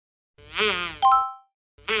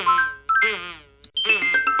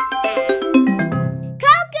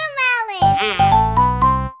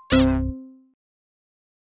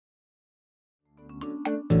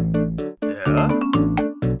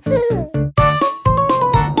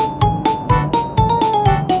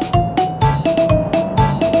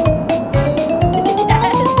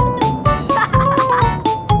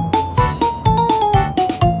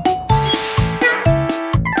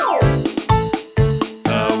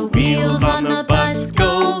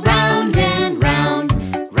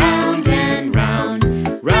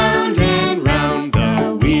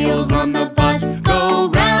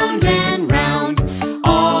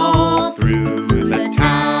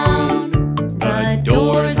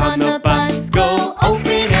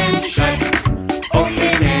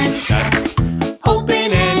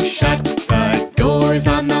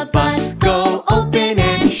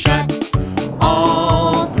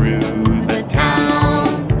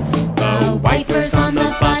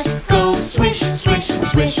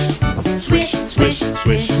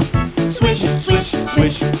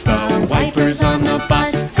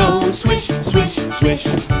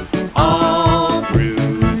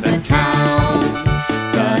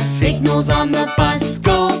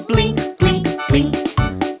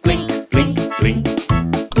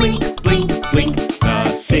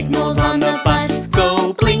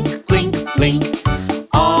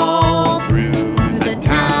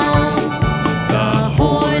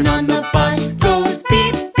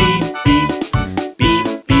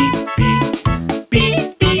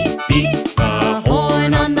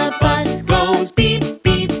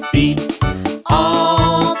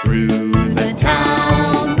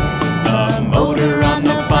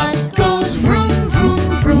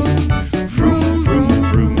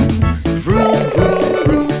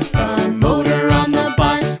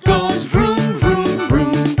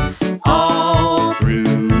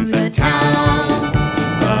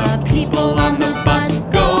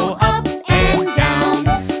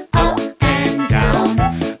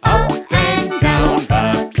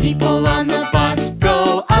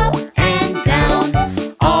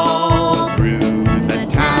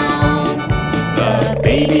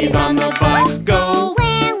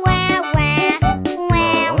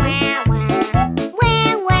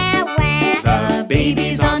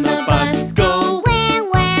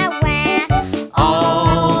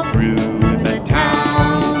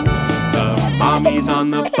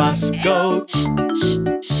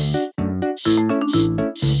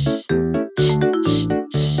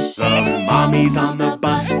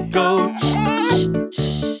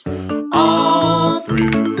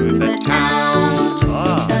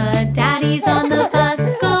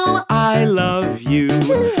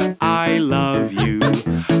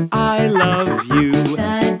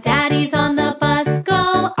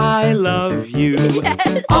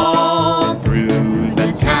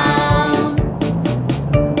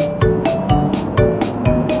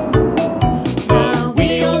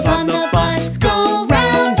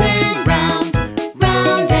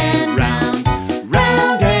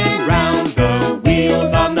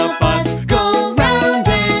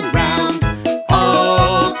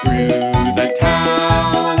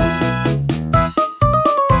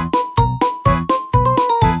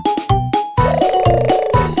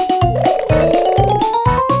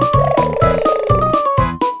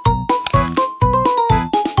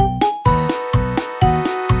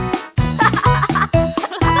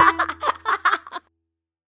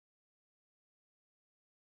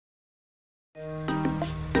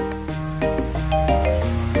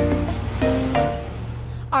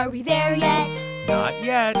Are we there yet? Not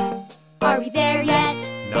yet. Are we there yet?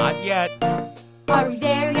 Not yet. Are we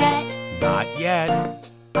there yet? Not yet.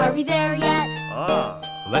 Are we there yet?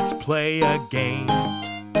 Let's play a game.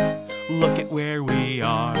 Look at where we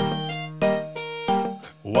are.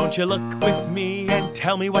 Won't you look with me and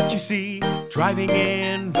tell me what you see driving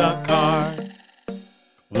in the car?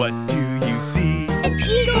 What do you see? An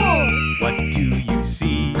eagle! What do you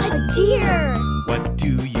see? A deer! What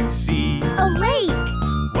do you see? A lake!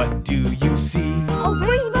 What do you see? A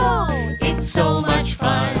rainbow! It's so much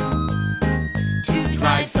fun to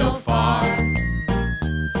drive so far.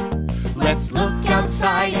 Let's look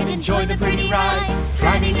outside and enjoy the pretty ride,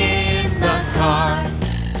 driving in the car.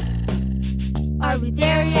 Are we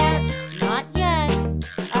there yet? Not yet.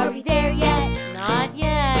 Are we there yet? Not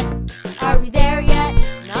yet. Are we there yet?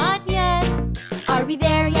 Not yet. Are we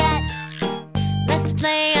there yet? Let's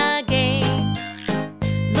play a game.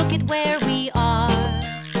 Look at where we are.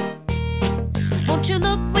 Won't you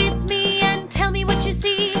look with me and tell me what you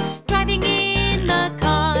see driving in the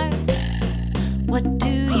car? What do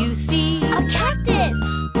you see? A cactus!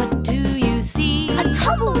 What do you see? A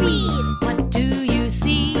tumbleweed!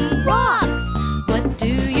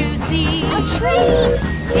 train.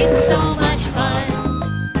 It's so much fun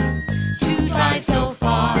to drive so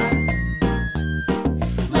far.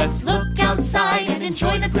 Let's look outside and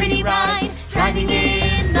enjoy the pretty ride, driving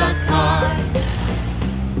in the car.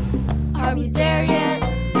 Are we there yet?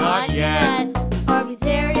 Not yet. Are we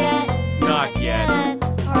there yet? Not yet.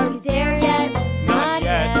 Are we there yet? Not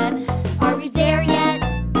yet. Are we there yet?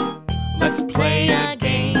 Let's play a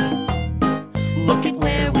game. Look at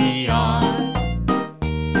where we are.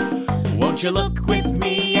 Won't you look with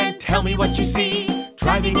me and tell me what you see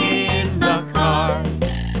driving in the car?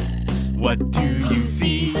 What do you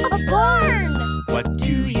see? A barn. What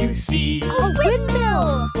do you see? A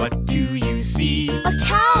windmill. What do you see? A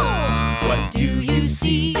cow. What do you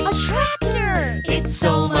see? A tractor. It's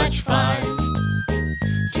so much fun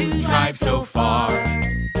to drive so far.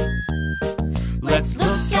 Let's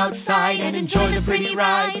look outside and enjoy the pretty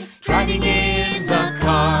ride, driving in the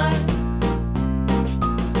car.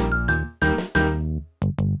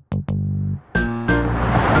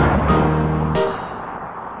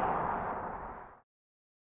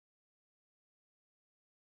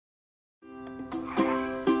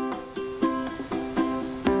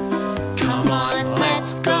 Come on,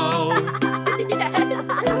 let's go.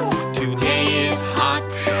 Today is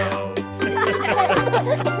hot, so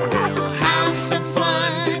we'll have some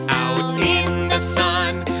fun out in the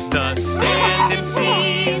sun. The sand and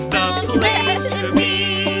sea's the place to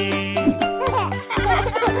be.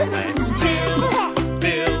 Let's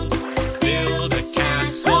build a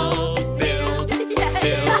castle. Build a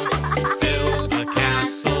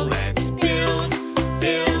castle. Let's build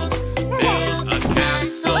a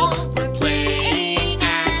castle. We're playing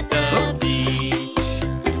at the beach.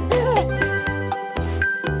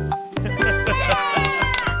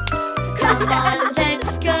 Come on,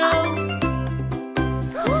 let's go.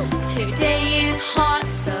 Today is hot,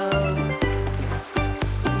 so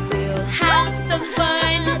we'll have some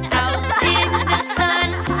fun out in the sun.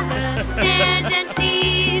 The sand and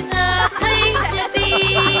sea's a place to be.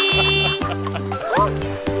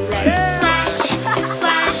 Let's splash,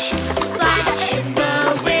 splash, splash in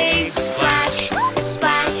the waves. Splash,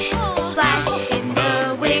 splash, splash in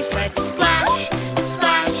the waves. Let's splash,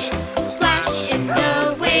 splash, splash in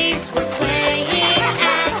the waves. We're playing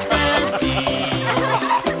at the beach.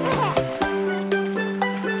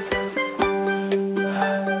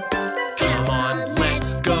 Come on,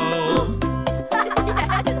 let's go.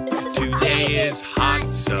 Today is hot,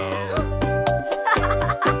 so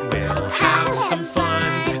we'll have some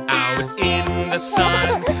fun out in the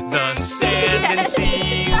sun. The sand and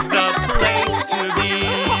sea's the place to be.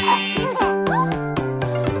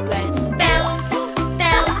 Let's bounce,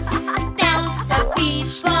 bounce, bounce a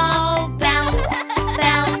beach ball. Bounce,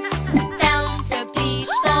 bounce, bounce a beach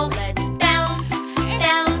ball. Let's bounce,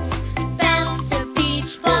 bounce, bounce a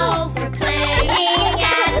beach ball. We're playing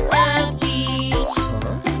at the beach.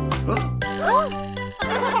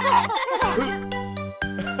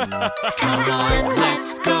 Come on,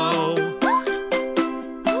 let's go.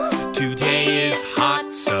 Today is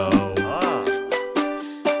hot, so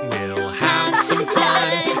we'll have some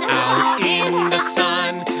fun out in the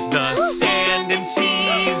sun. The sand and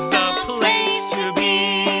sea's the place to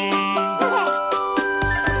be.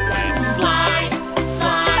 Let's fly,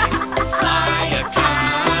 fly, fly a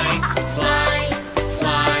kite. Fly,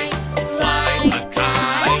 fly, fly a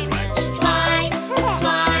kite. Let's fly,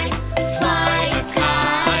 fly, fly a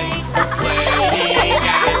kite. We're playing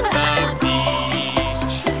at the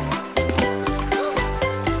beach.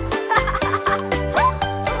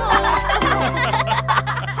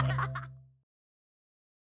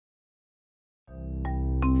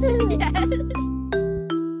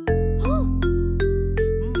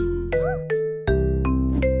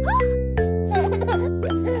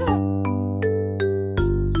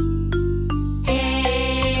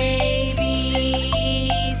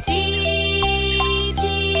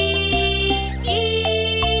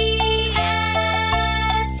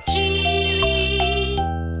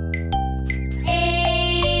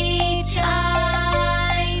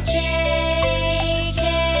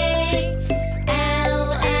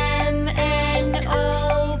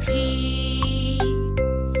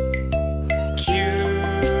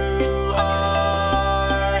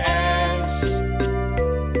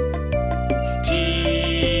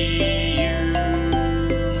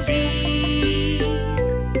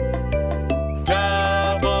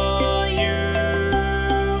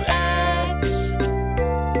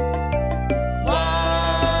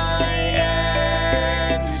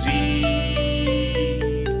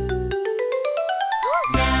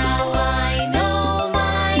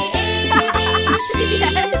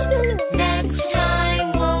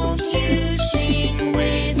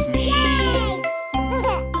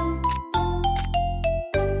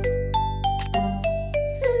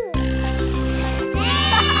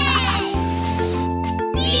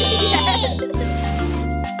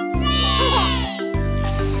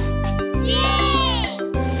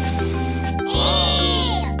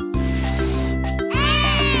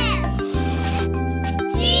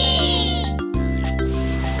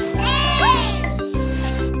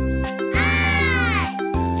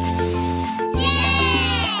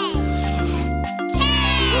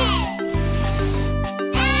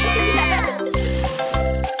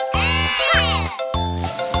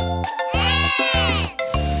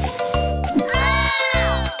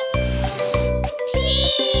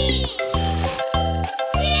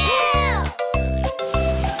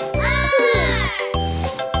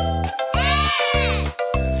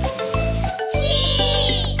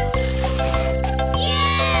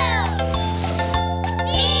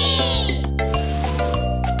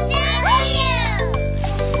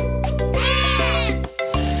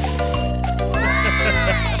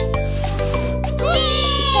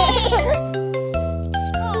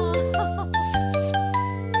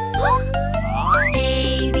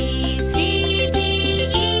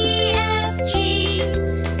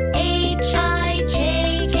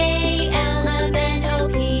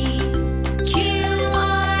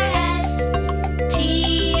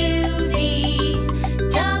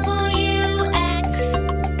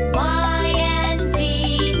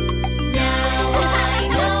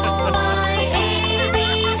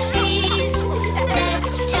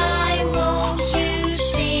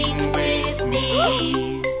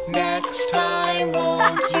 Next time,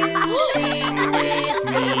 won't you sing with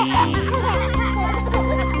me?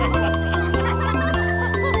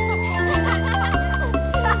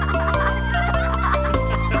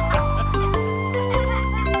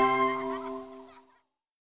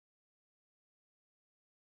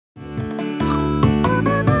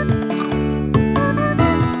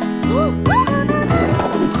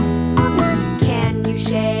 Can you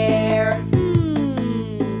share?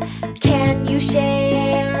 Can you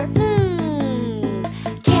share?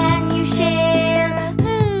 Can you share?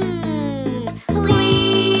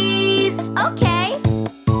 Please? Okay.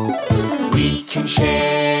 We can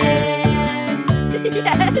share.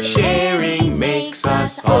 Sharing makes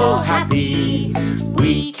us all happy.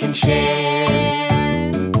 We can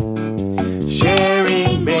share.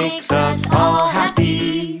 Sharing makes us all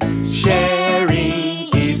happy. Sharing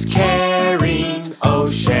is caring. Oh,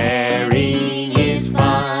 sharing is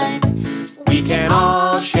fun. We can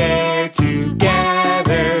all share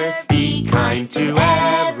together. Be kind to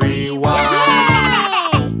everyone.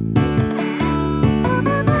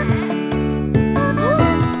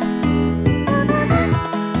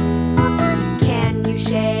 Can you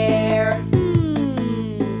share?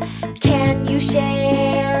 Can you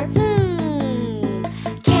share?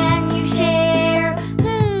 Can you share?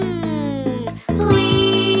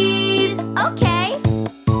 Please? Okay.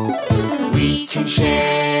 We can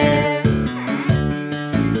share.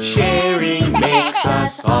 Sharing makes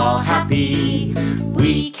us all happy.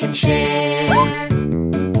 We can share.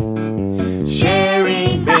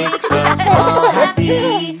 Sharing makes us all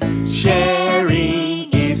happy. Sharing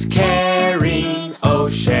is caring. Oh,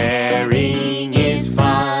 sharing is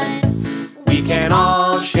fun. We can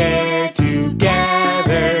all share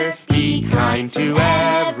together. Be kind to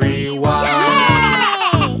everyone.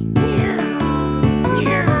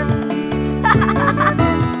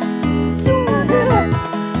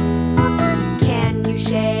 Can you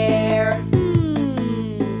share?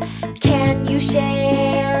 Can you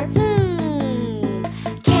share?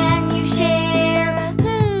 Can you share?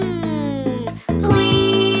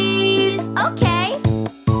 Please? Okay.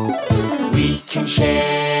 We can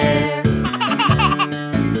share.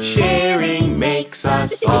 Sharing makes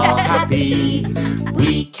us all happy.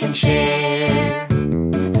 We can share.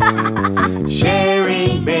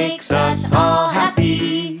 Sharing makes us all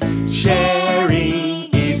happy. Sharing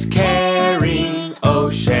is caring. Oh,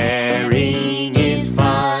 sharing is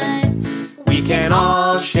fun. We can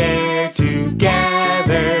all share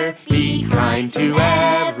together. Be kind to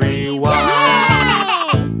everyone.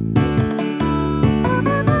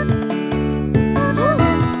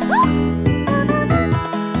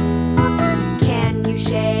 Can you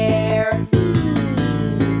share?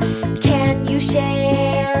 Can you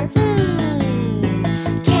share?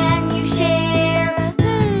 Can you share?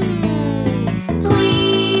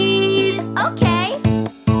 Please? Okay.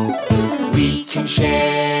 We can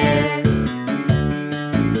share.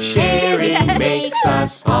 Sharing makes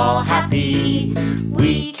us all happy.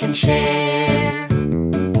 We can share.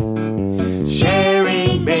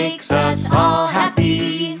 Sharing makes us all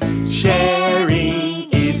happy. Sharing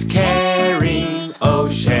is caring. Oh,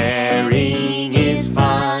 sharing is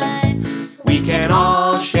fun. We can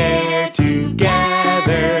all share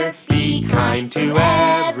together. Be kind to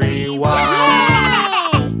everyone.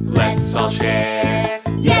 Let's all share.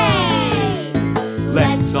 Yay!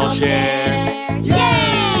 Let's all share.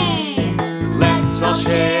 Yay! Let's all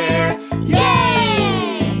share.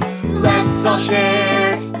 Yay! Let's all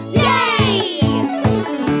share. Yay!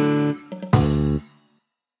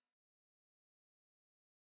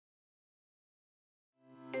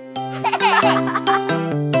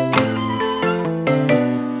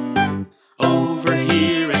 Over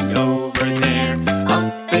here and over there,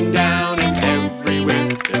 up and down and everywhere.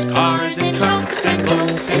 There's cars and trucks and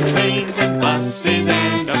boats and trains and buses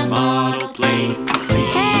and a model plane.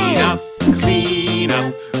 Clean up, clean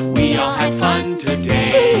up. We all had fun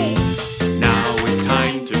today. Now it's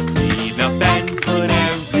time to clean up and put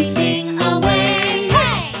everything away.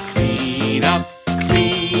 Clean up,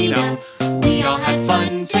 clean up. We all had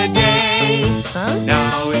fun today.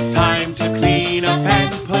 Now it's time to clean up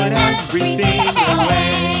and put everything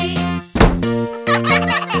away.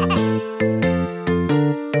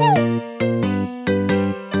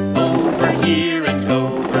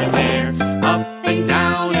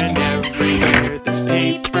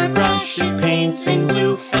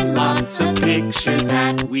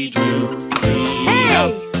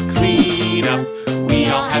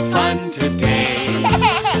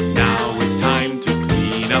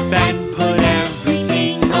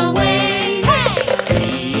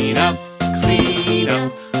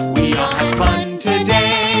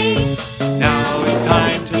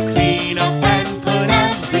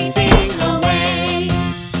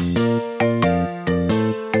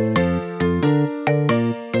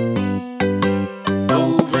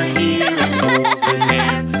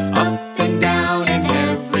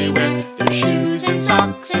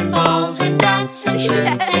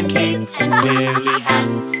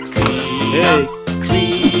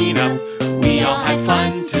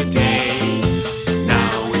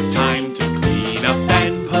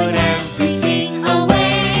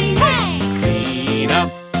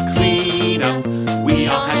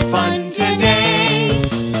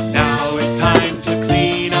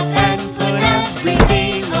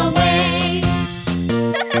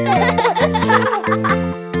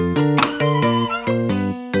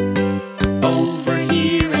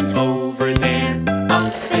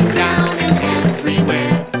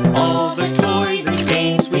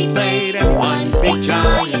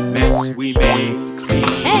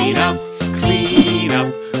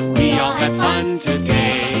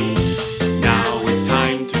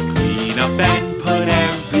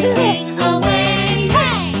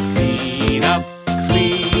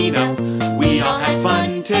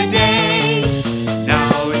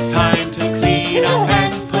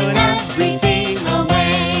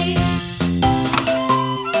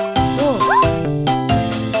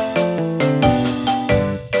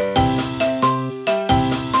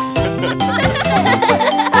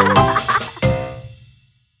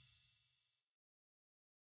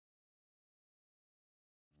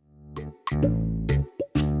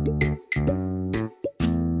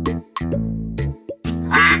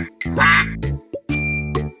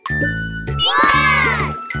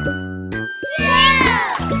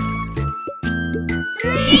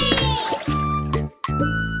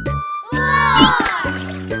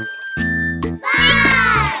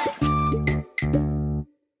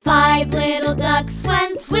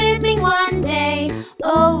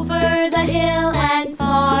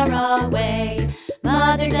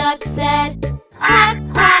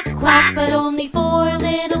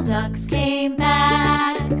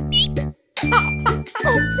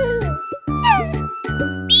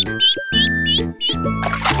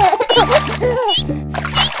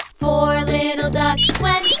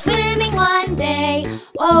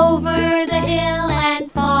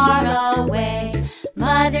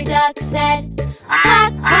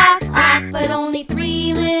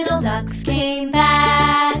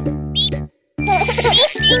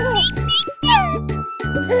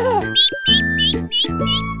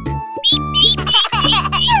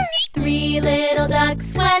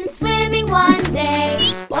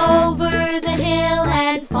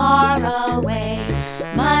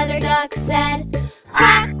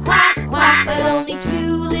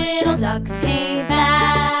 ducks came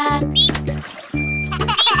back.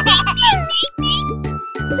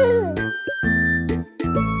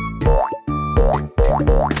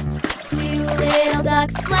 Two little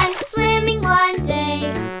ducks went swimming one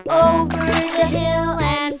day over the hill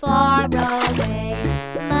and far away.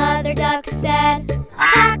 Mother duck said,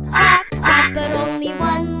 quack, quack, quack, but only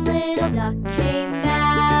one little duck came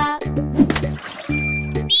back.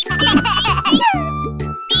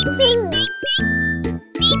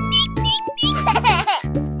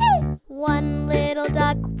 One little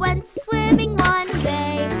duck went swimming one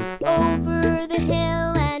day over the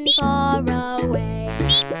hill and far away.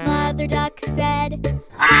 Mother duck said,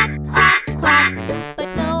 quack, quack, quack, but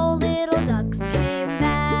no little ducks came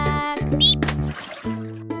back.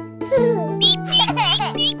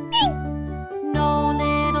 No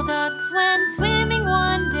little ducks went swimming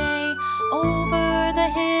one day over the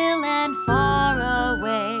hill and far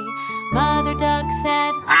away. Mother duck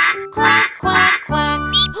said, quack, quack, quack.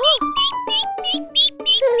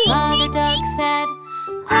 Mother duck said,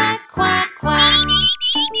 quack, quack, quack.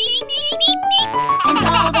 And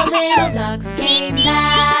all the little ducks came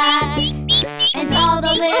back. And all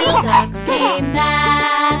the little ducks came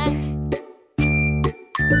back.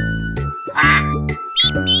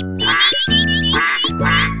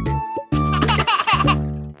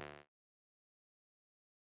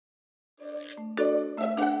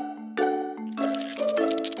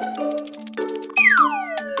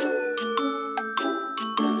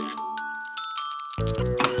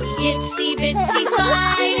 Itsy bitsy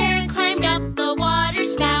spider climbed up the water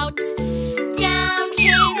spout. Down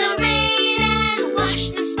came the rain and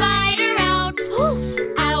washed the spider out.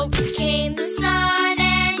 Out came the sun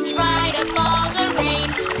and dried up all the rain.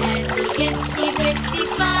 And the itsy bitsy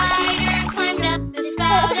spider climbed up the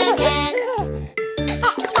spout again.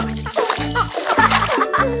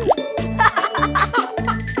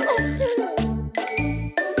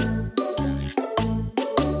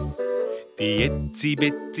 The itsy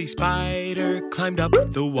bitsy spider climbed up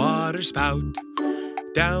the water spout.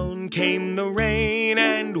 Down came the rain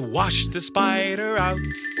and washed the spider out.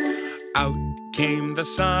 Out came the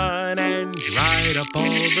sun and dried up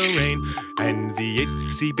all the rain. And the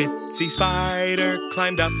itsy bitsy spider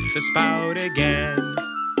climbed up the spout again.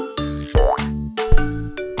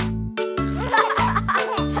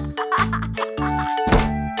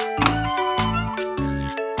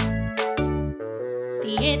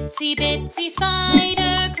 The itsy bitsy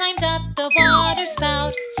spider climbed up the water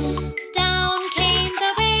spout. Down came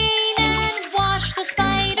the rain and washed the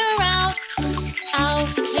spider out.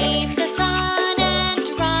 Out came the sun and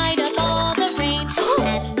dried up all the rain.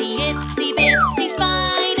 And the itsy bitsy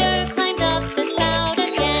spider climbed up the spout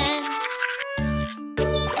again.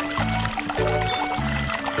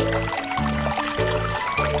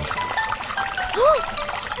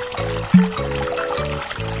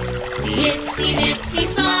 The itsy bitsy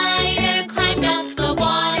spider climbed up the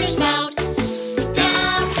water spout.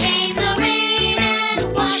 Down came the rain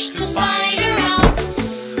and washed the spider out.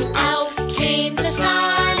 Out came the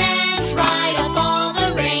sun and dried up all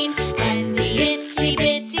the rain. And the itsy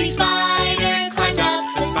bitsy spider climbed up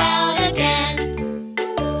the spout again.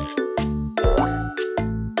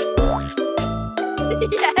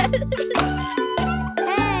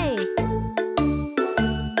 Hey!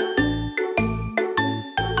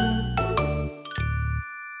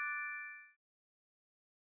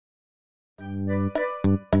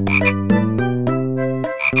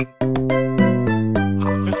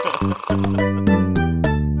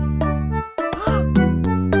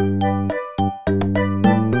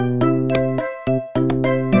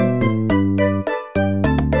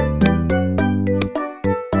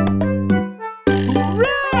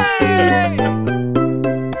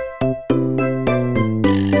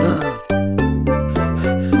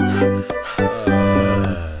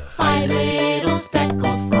 Five little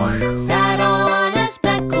speckled frogs sat on a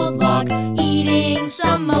speckled log, eating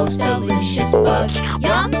some most delicious bugs.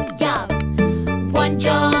 Yum, yum! One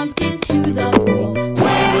jumped into the pool,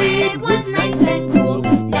 where it was nice and cool.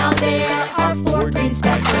 Now there are four green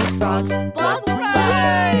speckled frogs. Blah, blah, blah.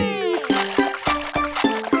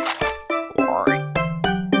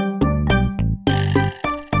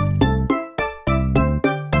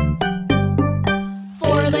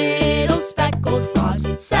 Four little speckled frogs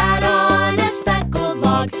sat on a speckled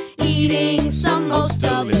log, eating some most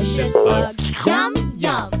delicious bugs. Yum,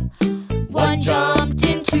 yum! One jumped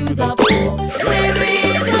into the pool, where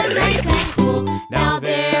it was nice and cool. Now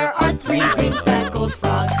there are three green speckled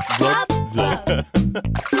frogs. Blub, blub.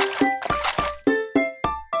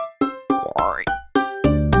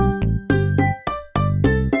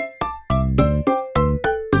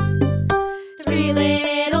 Three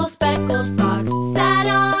little speckled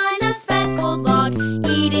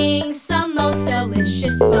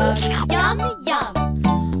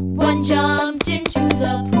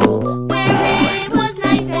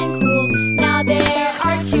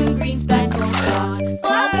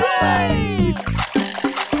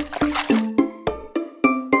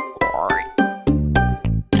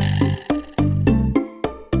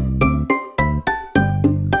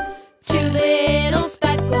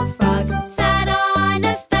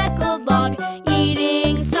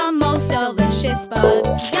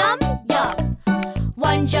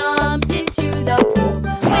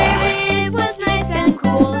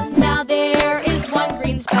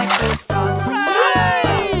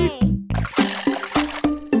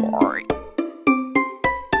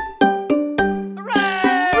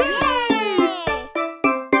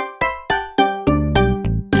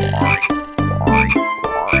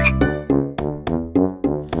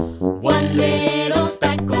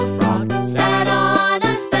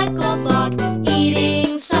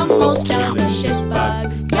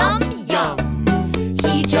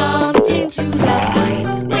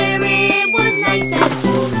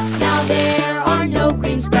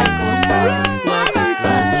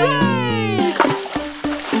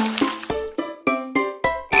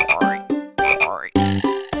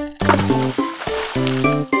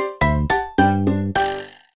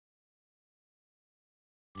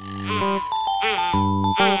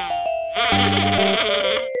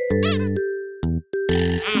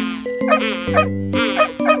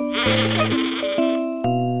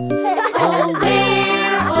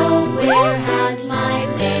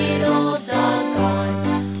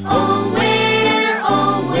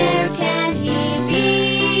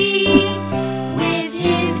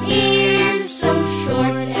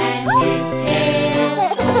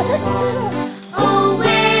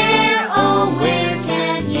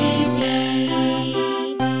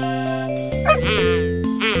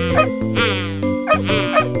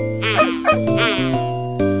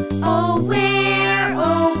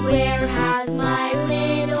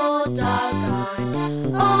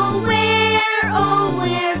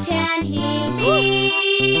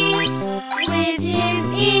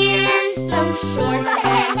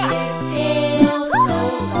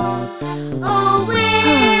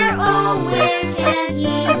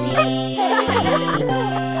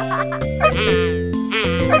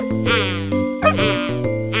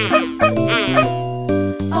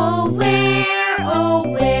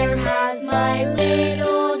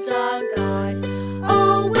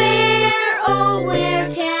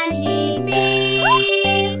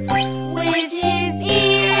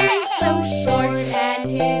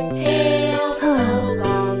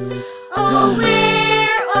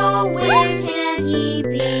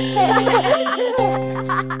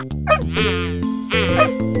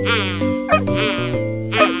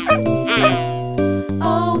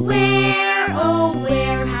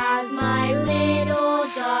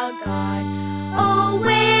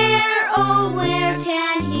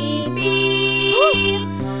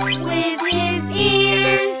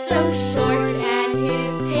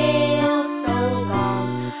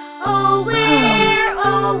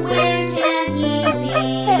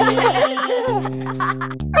Oh,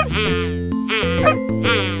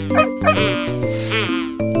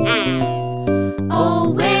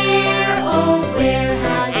 where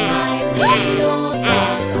has my little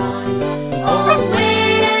dog gone? Oh,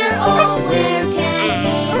 where can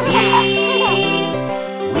he be?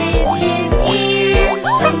 With his ears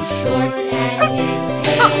so short and his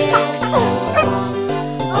tail so long.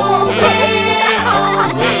 Oh, where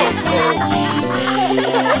can he be?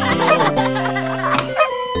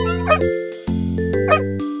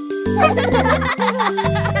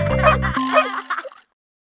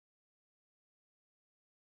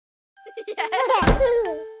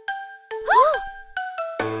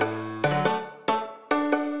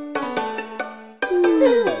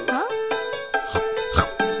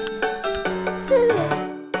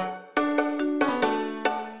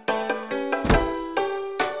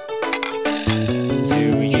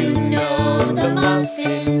 Do you know the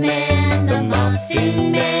Muffin Man, the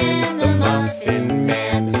Muffin Man, the Muffin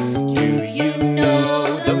Man? Do you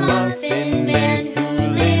know the Muffin Man who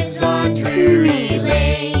lives on Drury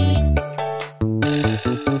Lane?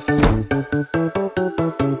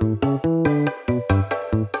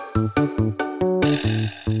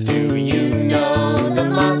 Do you know the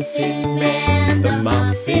Muffin Man, the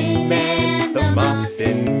Muffin Man, the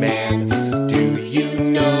Muffin Man? Do you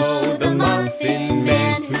know the Muffin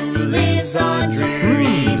Man who lives on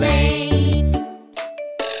Drury Lane?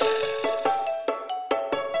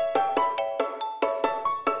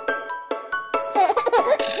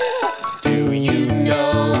 Do you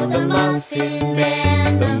know the Muffin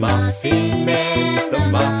Man, the Muffin Man, the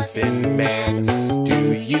Muffin Man?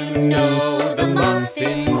 Do you know the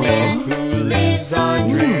Muffin Man who lives on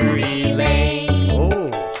Drury Lane?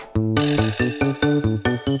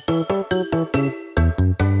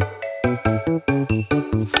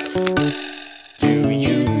 Do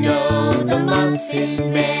you know the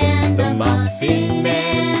Muffin Man, the Muffin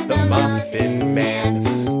Man, the Muffin Man?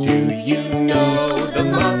 Do you know the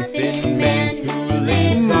Muffin Man who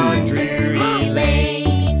lives on Drury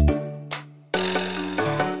Lane?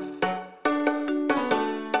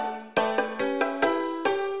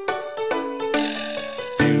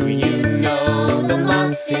 Do you know the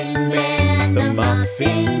Muffin Man, the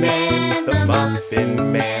Muffin Man, the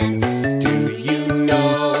Muffin Man? Do you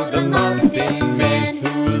know the Muffin Man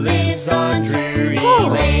who lives on Drury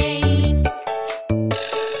Lane?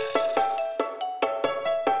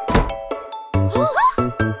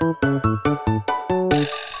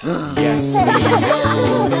 Yes, we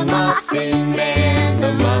know the Muffin Man,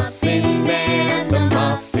 the Muffin Man, the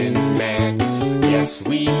Muffin Man. Yes,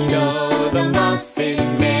 we know the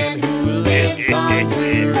Muffin Man who lives on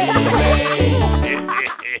Drury Lane.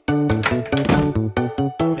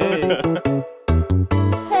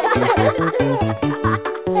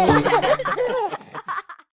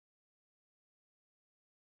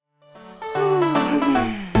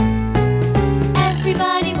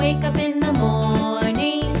 Everybody wake up in the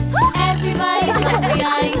morning. Everybody's hungry,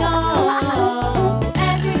 I know.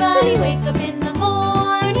 Everybody wake up in the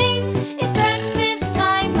morning. It's breakfast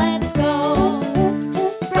time, let's go.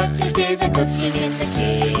 Breakfast is a cooking in the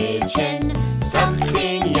kitchen.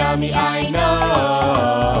 Something yummy, I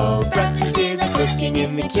know. Breakfast is a cooking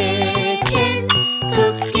in the kitchen.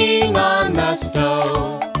 Cooking on the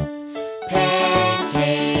stove.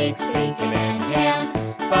 Pancakes, bacon and ham.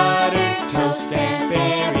 Butter, toast and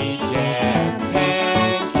berry jam.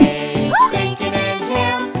 Pancakes, bacon and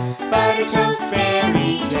ham. Butter, toast,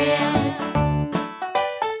 berry jam.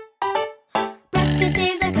 Breakfast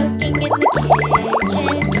is a cooking in the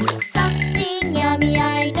kitchen. Something yummy,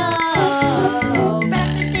 I know.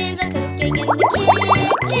 Breakfast is a cooking in the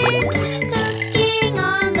kitchen. Cooking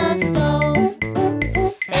on the stove.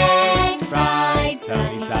 Eggs fried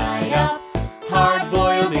sunny side up. Hard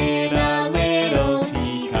boiled in a little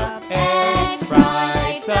teacup. Eggs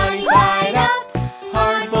fried sunny side up.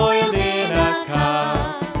 Hard boiled in a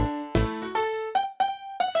cup.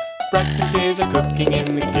 Breakfast is a cooking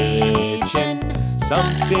in the kitchen.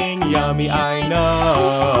 Something yummy, I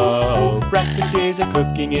know. Breakfast is a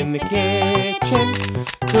cooking in the kitchen.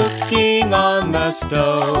 Cooking on the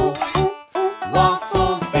stove.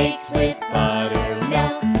 Waffles baked with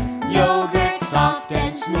buttermilk. Yogurt soft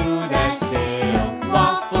and smooth as silk.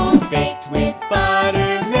 Waffles baked with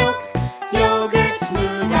buttermilk. Yogurt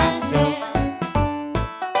smooth as silk.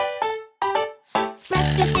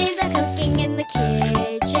 Breakfast is a cooking in the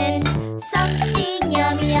kitchen. Something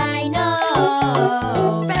yummy, I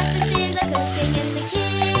know. Breakfast is a cooking in the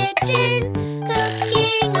kitchen.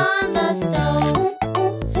 Cooking on the stove.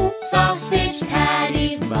 Sausage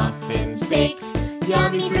patties, muffins baked.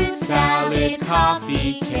 Yummy fruit salad,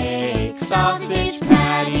 coffee cake. Sausage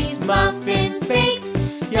patties, muffins baked.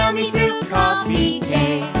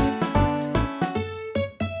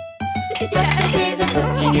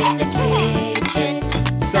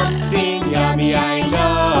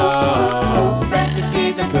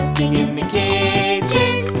 cooking in the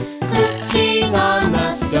kitchen, cooking on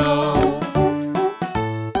the stove.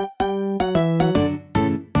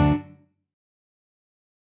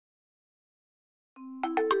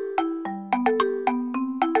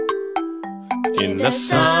 In the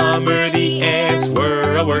summer the ants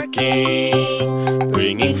were a-working,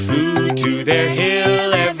 bringing food to their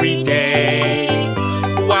hill every day,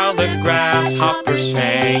 while the grasshopper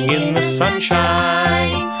sang in the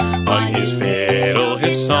sunshine. On his fiddle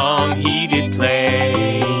his song he did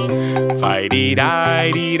play.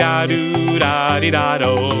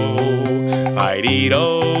 Fi-dee-di-dee-da-doo-da-dee-da-do,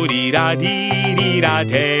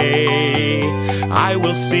 Fi-dee-do-dee-da-dee-dee-da-day. I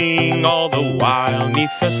will sing all the while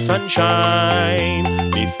neath the sunshine,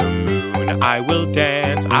 neath the moon I will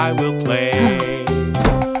dance, I will play.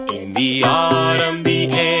 In the autumn the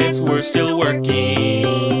ants were still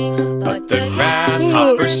working, but the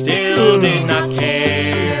grasshopper still did not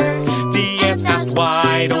care. The ants asked,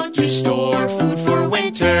 why don't you store food for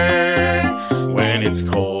winter? When it's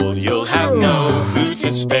cold you'll have no food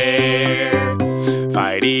to spare.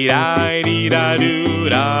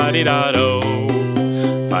 Fi-dee-di-dee-da-doo-da-dee-da-do,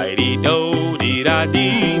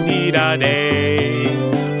 Fi-dee-do-dee-da-dee-dee-da-day.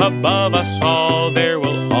 Above us all there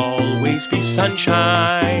will always be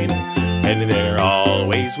sunshine, and there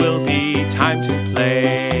always will be time to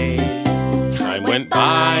play. Time went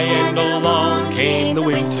by and along came the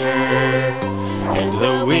winter, and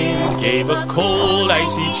the wind gave a cold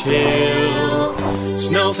icy chill.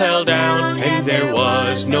 Snow fell down and there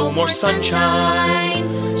was no more sunshine,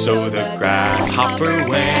 so the grasshopper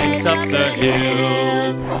went up the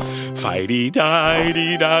hill.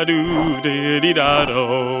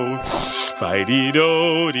 Fi-dee-di-dee-da-doo-dee-dee-da-do,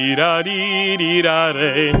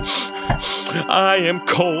 Fi-dee-do-dee-da-dee-dee-da-day. I am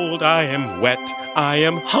cold, I am wet, I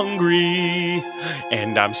am hungry,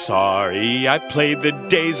 and I'm sorry I played the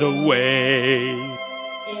days away.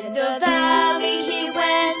 In the valley he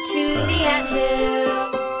went to the anthill.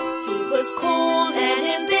 He was cold and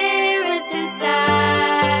embarrassed and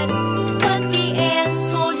sad, but the ants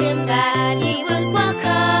told him that he was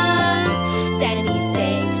welcome. Then he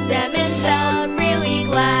thanked them and felt really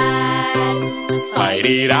glad.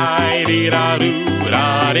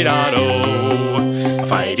 Fi-dee-di-dee-da-doo-da-dee-da-do,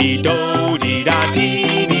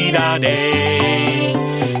 Fi-dee-do-dee-da-dee-dee-da-day.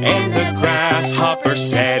 And the grasshopper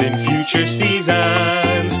said, in future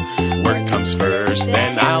seasons, work comes first,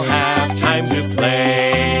 then I'll have time to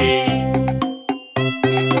play.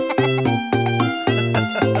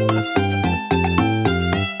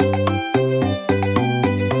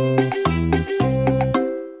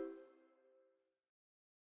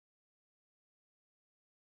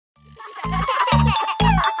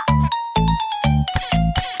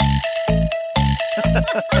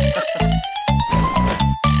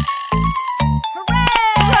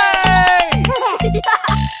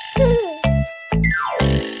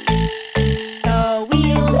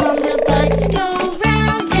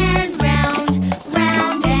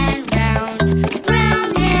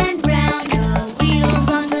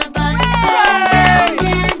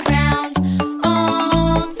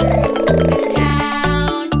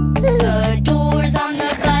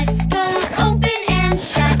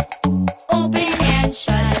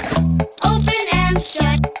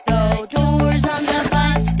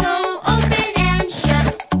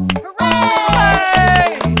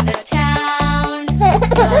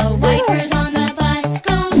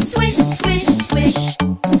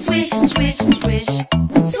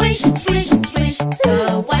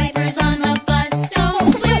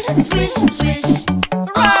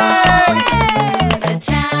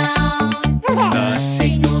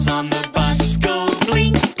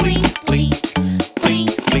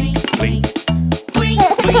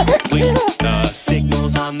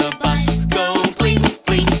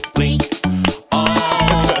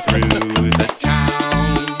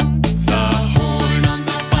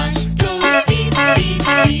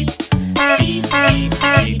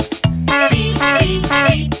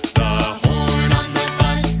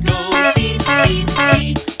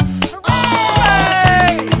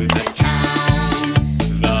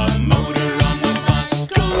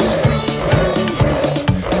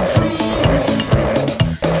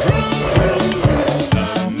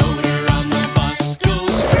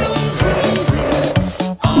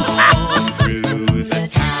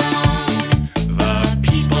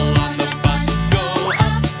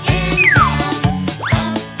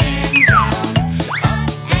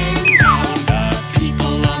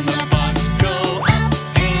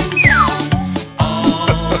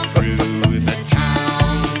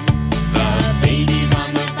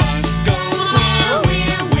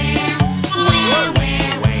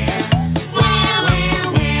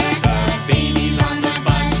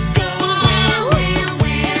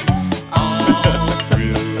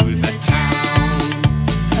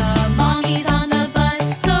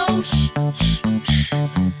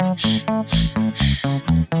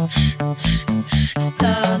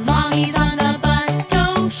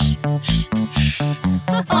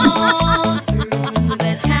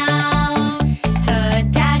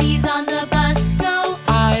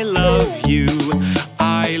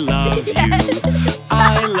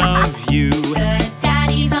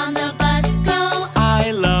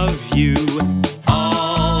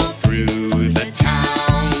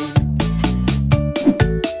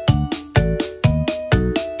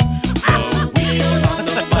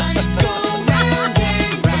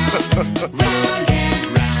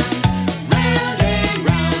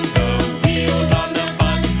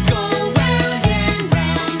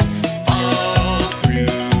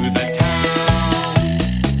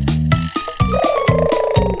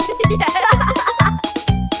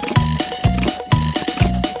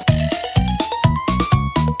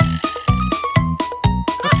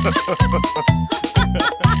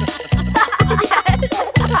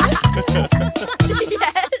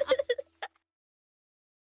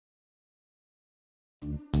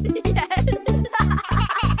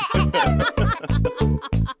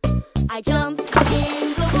 I jump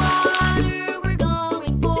in the water, we're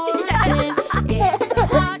going for a swim. It's a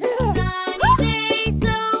hot, sunny day,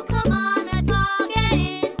 so come on, let's all get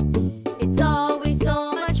in. It's always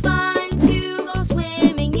so much fun to go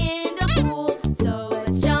swimming in the pool. So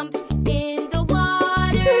let's jump in the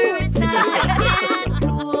water, it's nice and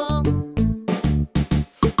cool.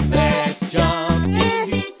 Let's jump in,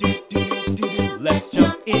 do-do-do-do-do. Let's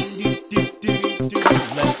jump in, do-do-do-do-do.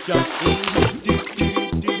 Let's jump in,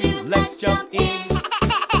 do-do-do-do-do. Let's jump in.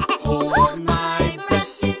 Hold my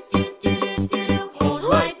breath, do-do-do-do-do. Hold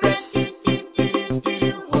my breath,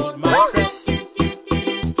 do-do-do-do-do. Hold my breath,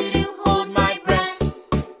 do-do-do-do-do. Hold my breath.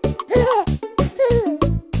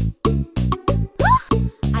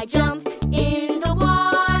 I jump in the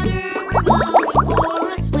water, we're going for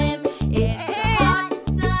a swim. It's a hot,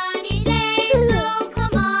 sunny day, so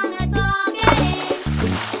come on, let's all get in.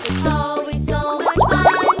 It's always so much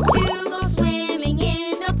fun to go swimming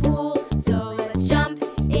in the pool. So let's jump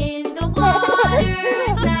in the water,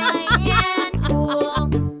 it's nice and cool.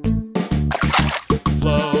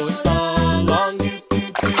 Float along,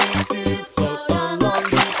 do-do-do-do. Float along,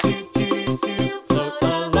 do-do-do-do. Float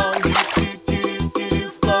along, do-do-do-do.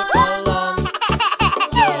 Float along.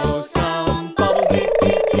 Blow some bubbles,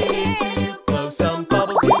 do-do-do-do. Blow some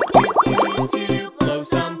bubbles, do-do-do-do. Blow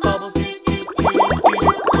some bubbles,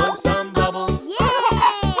 do-do-do-do. Blow some bubbles.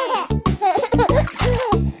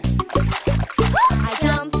 I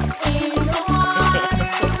jump in the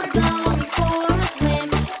water, we're going for a swim.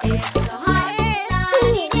 It's a hot,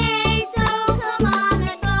 sunny day, so come on,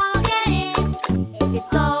 let's all get in.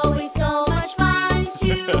 It's always so much fun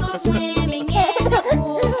to go swimming in the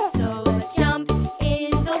pool. So let's jump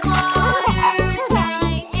in the water, it's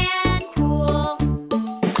nice and cool.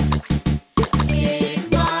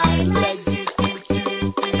 Kick my legs,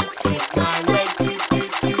 do-do-do-do. Kick my legs,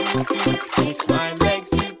 do-do-do-do. Kick my legs,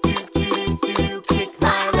 do-do-do-do. Kick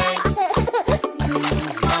my legs.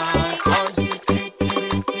 Move my arms,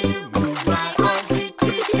 do-do-do-do. Move my arms,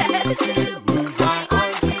 do-do-do-do. Move my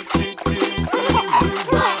arms, do-do-do-do. Move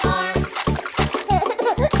my arms.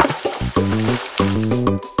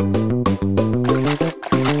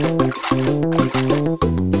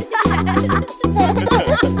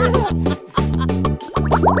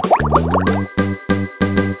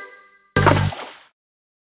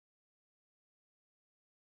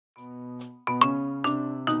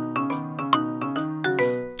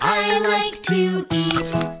 I like to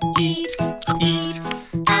eat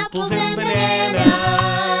apples and bananas.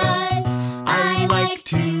 I like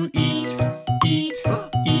to eat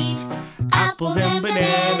apples and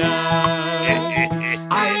bananas.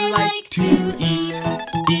 I like to eat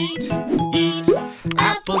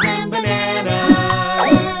apples and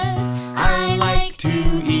bananas. I like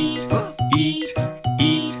to eat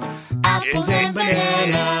apples and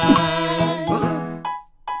bananas.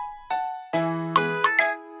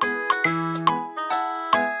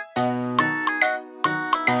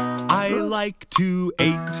 I like to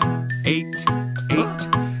eat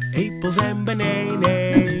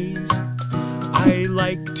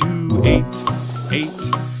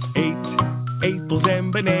apples and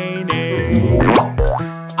bananas.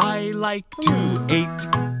 I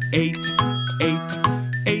like to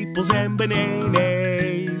eat apples and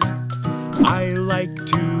bananas. I like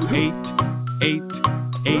to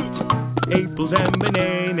eat apples and bananas. I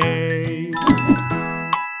like to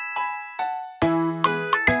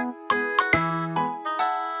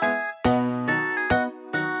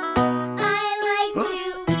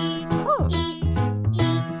eat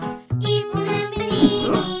apples and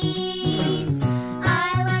bananas.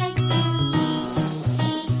 I like to eat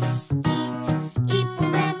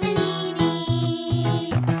apples and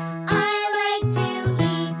bananas. I like to eat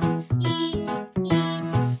apples and bananas. I like to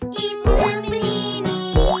eat apples and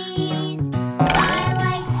bananas. I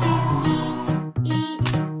like to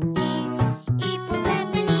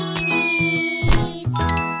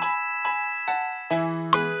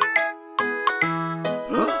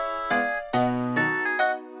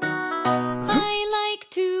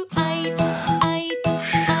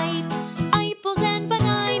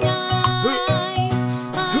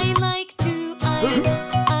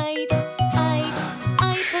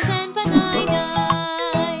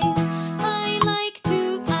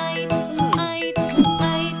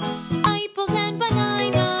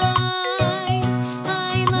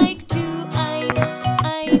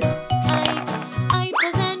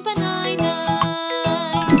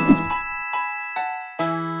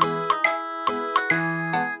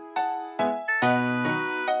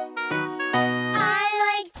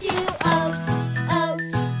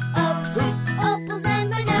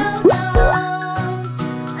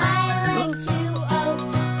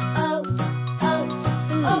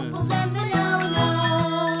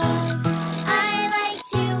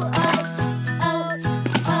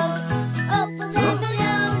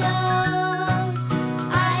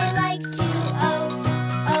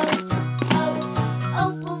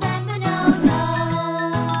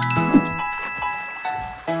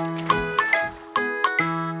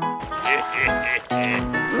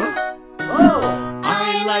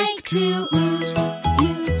like to oot,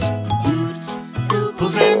 oot, oot,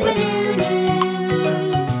 ooples and balloons.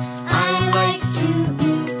 I like to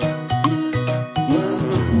oot, oot, oot,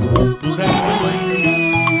 ooples and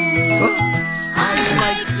balloons. I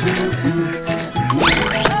like to oot, oot,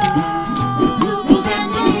 oot, ooples and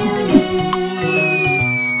balloons.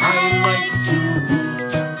 I like to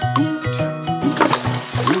oot, oot, oot,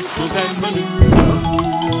 ooples and balloons.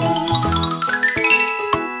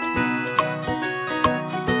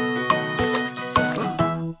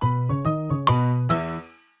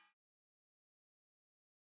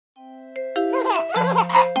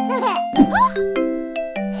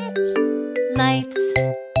 Lights,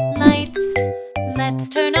 lights, let's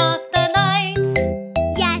turn off the lights.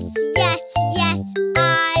 Yes, yes, yes,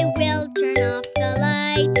 I will turn off the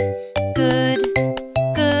lights. Good,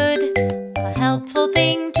 good, a helpful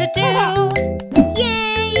thing to do.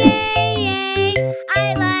 Yay, yay, yay,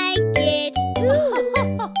 I like it.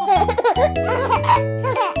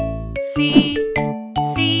 See,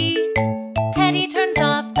 see, Teddy turns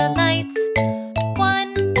off the lights.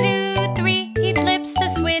 1, 2, 3, he flips the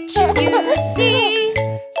switch, you see.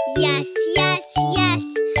 Yes, yes, yes,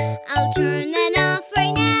 I'll turn that off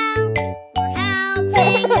right now. We're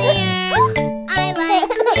helping the earth. I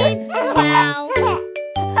like it. Wow.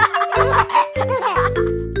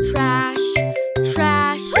 Trash,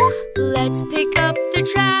 trash, let's pick up the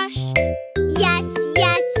trash. Yes,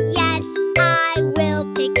 yes, yes, I will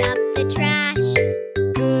pick up the trash.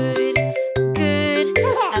 Good, good,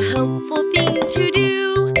 a helpful thing to do.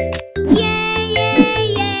 Yay, yay,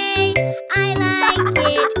 yay, I like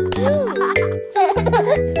it.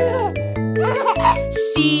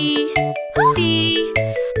 See, see,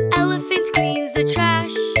 elephant cleans the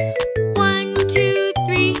trash. 1, 2,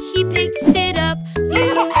 3, he picks it up,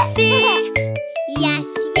 you see. Yes,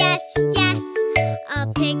 yes, yes,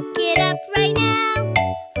 I'll pick it up right now.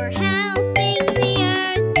 We're helping the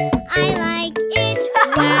earth. I like it.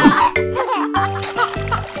 Wow.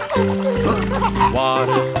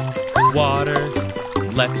 Water, water,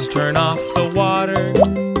 let's turn off the water.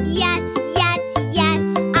 Yes, yes, yes,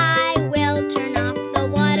 I will turn off the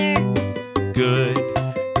water. Good,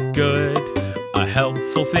 good, a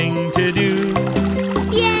helpful thing to do.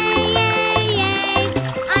 Yay, yay, yay,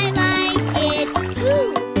 I like it.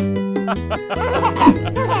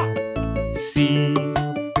 See,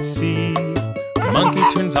 see, monkey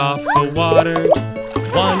turns off the water.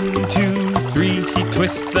 1, 2, 3, he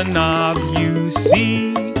twists the knob, you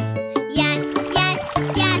see. Yes, yes,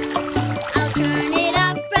 yes, I'll turn it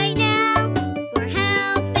off right now. We're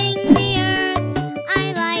helping the earth. I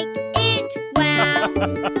like it. Wow.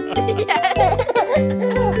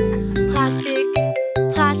 Plastic,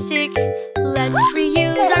 plastic, let's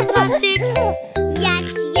reuse our plastic.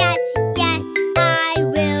 Yes, yes, yes, I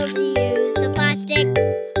will reuse the plastic.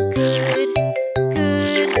 Good,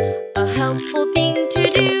 good, a helpful thing to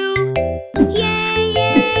do. Yay,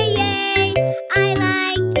 yay, yay, I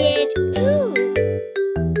like it. Ooh.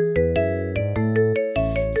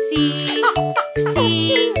 See,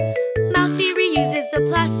 see, Mousy reuses the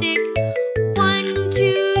plastic. 1,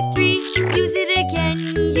 2, 3, use it again,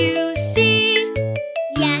 you see.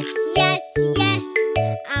 Yes, yes, yes,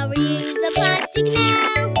 I'll reuse the plastic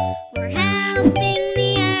now. We're helping the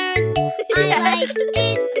earth. I like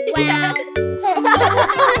it. Wow.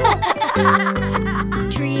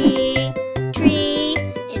 Tree, tree,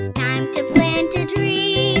 it's time to plant a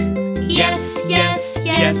tree. Yes, yes,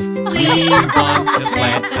 yes, we want to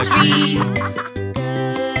plant a tree.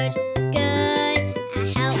 Good, good, a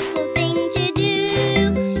helpful thing to do.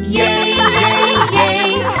 Yay, yay, yay,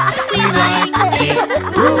 we like it.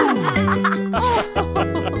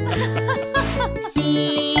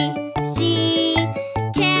 See, see,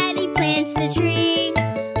 Teddy plants the tree.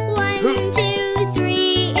 1, 2,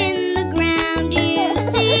 3, in the ground you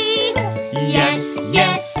see. Yes,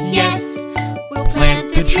 yes, yes, we'll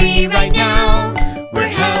plant the tree right now. We're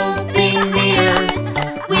helping the earth.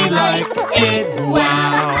 We like it. Wow.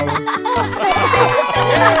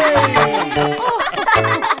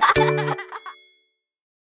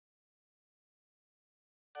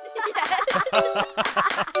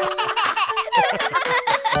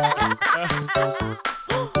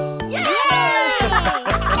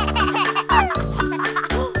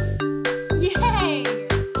 Yay!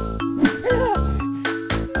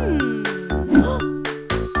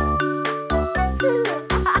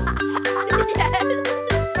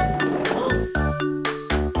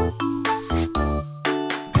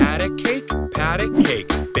 Pat a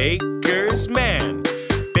cake, baker's man.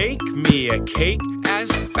 Bake me a cake as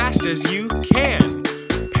fast as you can.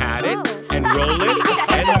 Pat it and roll it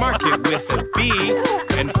and mark it with a B.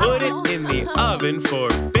 and put it in the oven for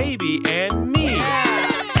baby and me.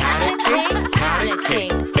 Pat a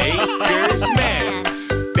cake, baker's man.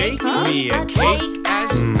 Bake me a cake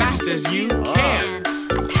as fast as you can.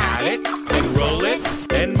 Pat it and roll it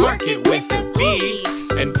and mark it with a B,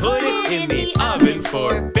 and put it in the oven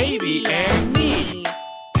for baby and me.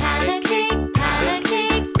 Pat a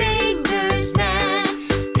cake, baker's man.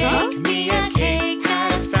 Bake me a cake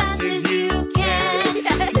as fast as you can.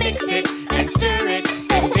 Mix it and stir it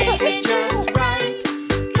and bake it just right.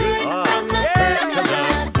 Good from the first to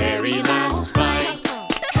the very last bite.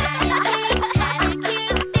 Pat a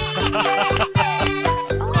cake, baker's man.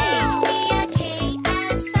 Make me a cake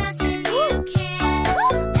as fast as you can.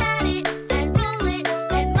 Pat it and roll it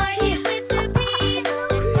and mark it with a B,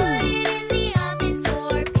 and put it in the oven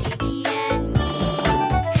for baby and me.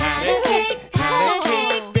 Pat a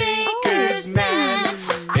cake, baker's man.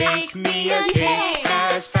 Bake me a cake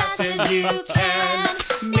as fast as you can.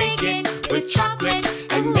 Make it with chocolate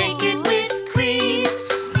and make it with cream.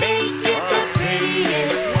 Make it the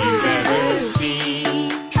prettiest you've ever seen.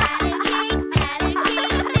 Pat a cake,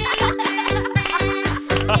 baker's man.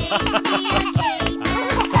 Make me a cake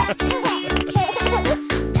as fast as you can.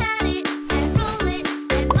 Pat it and roll it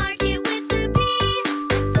and mark it with a B,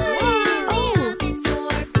 and put it in the oven for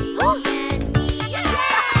baby and me.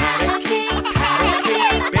 Pat a cake,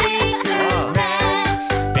 baker's man.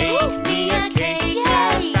 Bake me a cake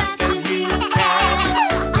as fast as you can.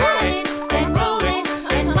 Pat it and roll it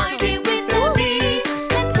and mark it with a B,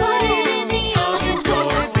 and put it in the oven for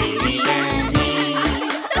baby and me.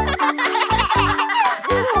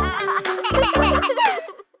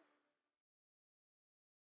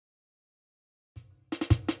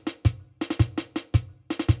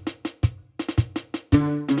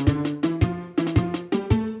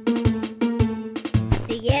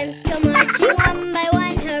 The ants go marching one by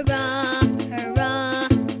one, hurrah, hurrah.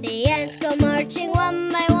 The ants go marching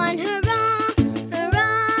one by one, hurrah,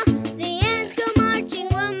 hurrah. The ants go marching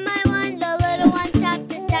one by one. The little one stopped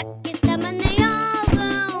to suck his thumb, and they all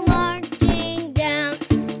go marching down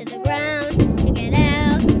to the ground to get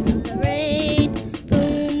out of the rain.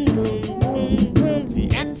 Boom, boom, boom, boom. The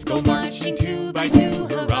ants go marching two by two,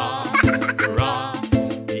 hurrah, hurrah.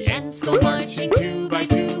 The ants go marching two by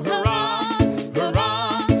two, hurrah,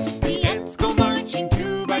 hurrah. The ants go marching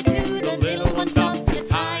two by two. The little one stops to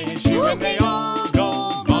tie his shoe, and they all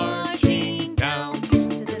go marching down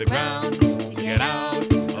to the ground to get out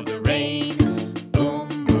of the rain.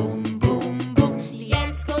 Boom, boom, boom, boom. The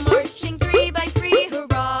ants go marching three by three,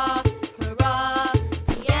 hurrah, hurrah.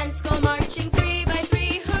 The ants go marching three by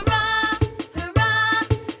three, hurrah, hurrah.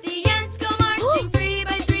 The ants go marching three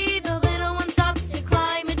by three. The little one stops to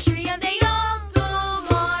climb a tree, and they all go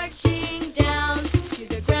marching down to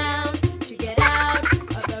the ground to get out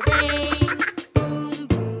of the rain. Boom,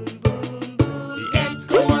 boom, boom, boom. The ants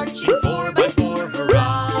go marching four by four,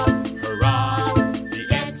 hurrah, hurrah. The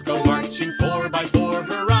ants go marching four by four,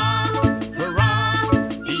 hurrah, hurrah.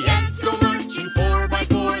 The ants go marching four by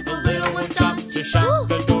four. The little one stops to shut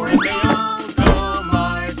the door, and they all go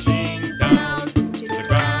marching down to the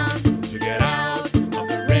ground to get out of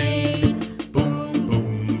the rain. Boom,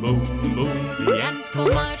 boom, boom, boom. The ants go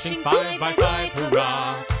marching five by five,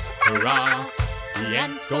 hurrah, hurrah. The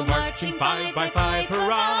ants go marching five by five,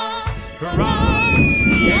 hurrah, hurrah.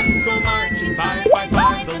 The ants go marching five by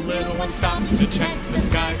five. The little one stops to check the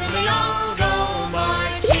skies, and they all go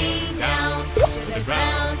marching down to the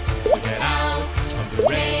ground to get out of the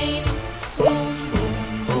rain. Boom, boom,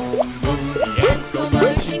 boom, boom. The ants go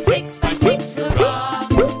marching six by six, hurrah,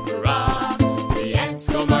 hurrah. The ants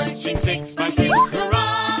go marching six by six,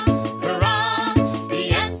 hurrah, hurrah.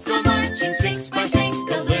 The ants go marching six by six.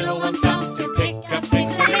 The little one stops to pick up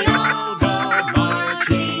sticks, and they all go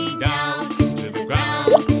marching down to the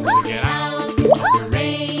ground to get out of the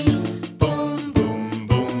rain. Boom, boom,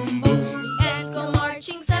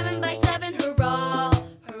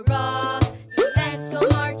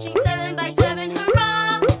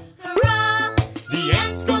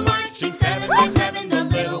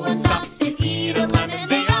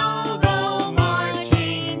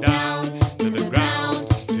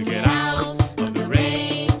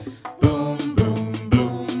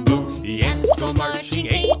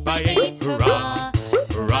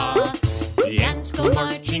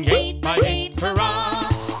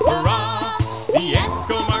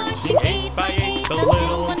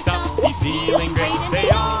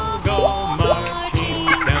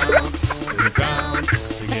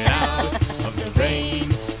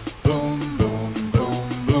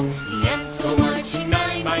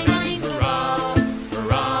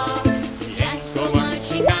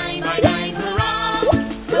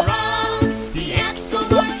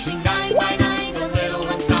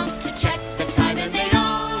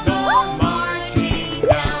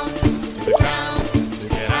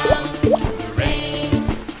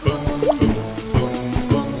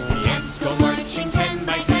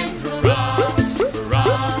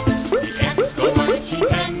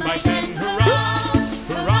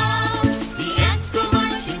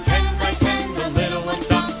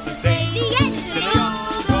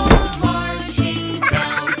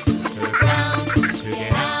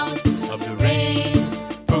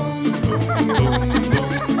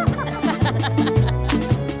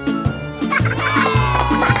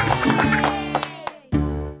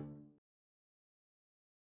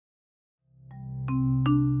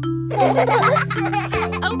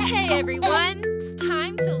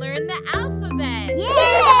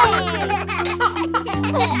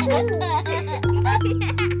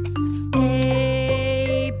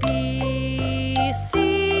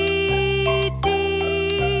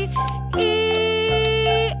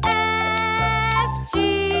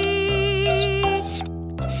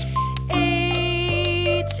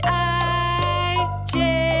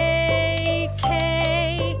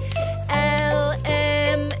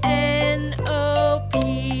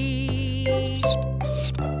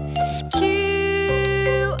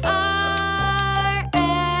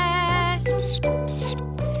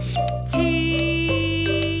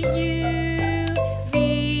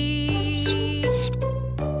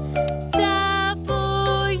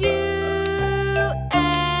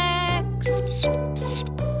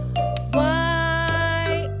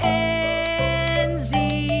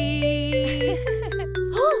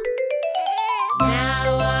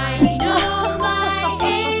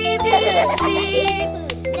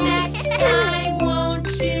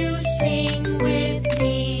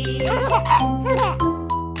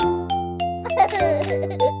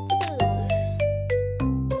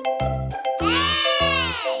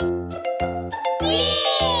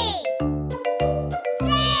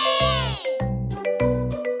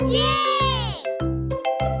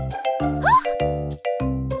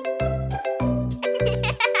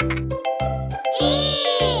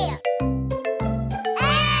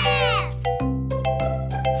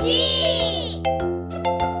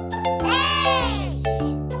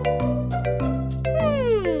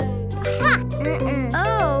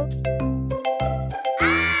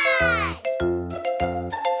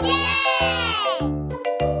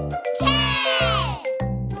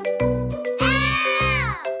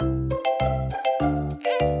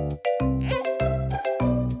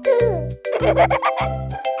 A,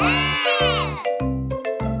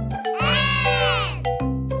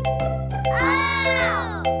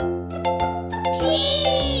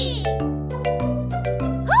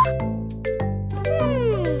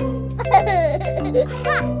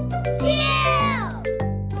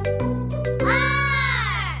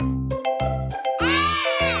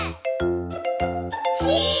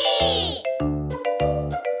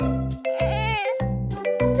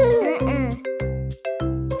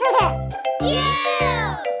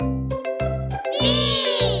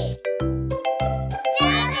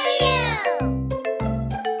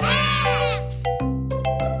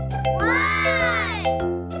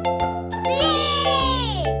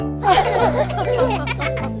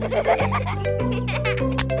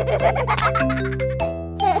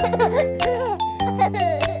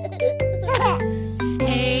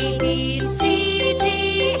 B, C,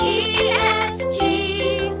 D, E, F, G,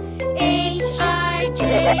 H, I, J,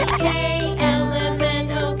 K, L, M,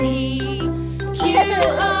 N, O, P, Q,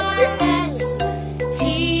 R, S, T,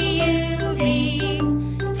 U, V,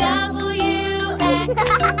 W, X,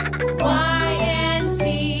 Y, and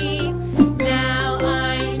Z. Now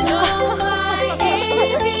I know my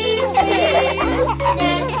ABCs.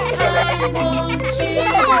 Next time, won't you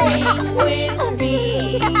sing with me?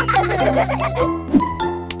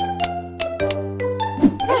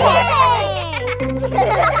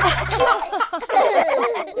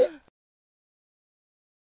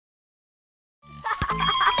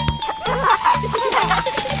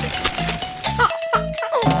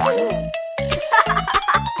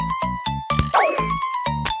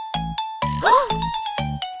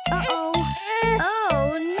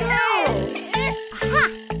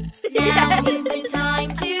 Now is the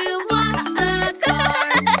time to wash the car,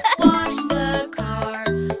 wash the car,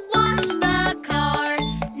 wash the car.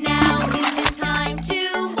 Now is the time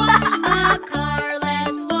to wash the car.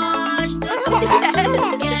 Let's wash the car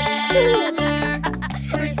together.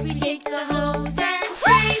 First we take the hose and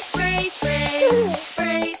spray, spray, spray,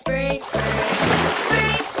 spray, spray, spray,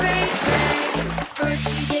 spray, spray, spray. First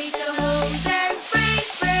we take the hose and spray,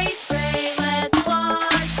 spray, spray. Let's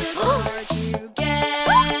wash the car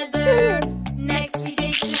together. Next we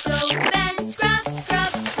take the soap and scrub,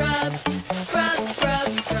 scrub, scrub, scrub, scrub,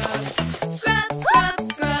 scrub, scrub, scrub,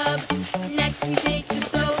 scrub. Next we take the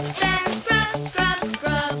soap and scrub, scrub,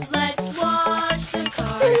 scrub. Let's wash the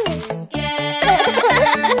car together.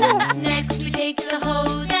 Next we take the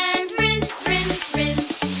hose and rinse, rinse,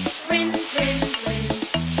 rinse, rinse, rinse,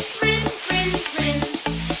 rinse, rinse, rinse,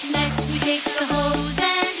 rinse. Next we take the hose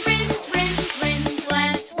and rinse, rinse, rinse.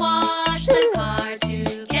 Let's wash the car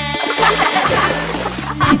together.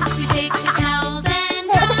 Next we take the towels and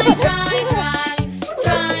dry, dry,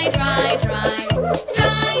 dry, dry, dry, dry,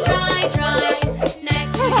 dry, dry, dry.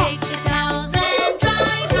 Next we take the towels and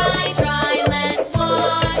dry, dry, dry. Let's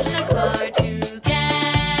wash the car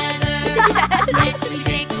together. Next we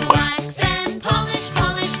take the wax and polish,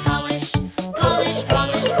 polish, polish, polish,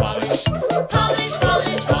 polish, polish, polish,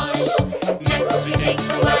 polish, polish. Next we take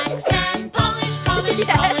the wax and polish, polish,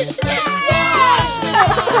 polish. Let's wash the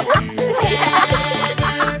car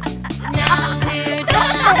together. Now we're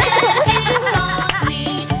done and it's all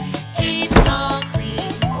clean. It's all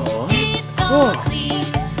clean. It's all clean.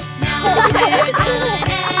 Now we're done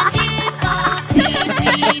and it's all clean.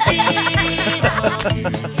 We did it all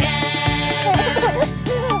together.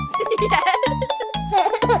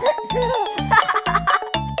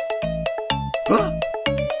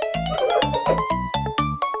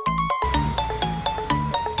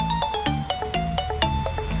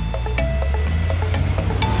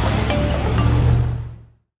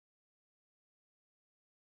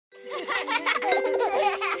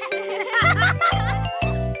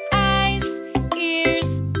 Eyes,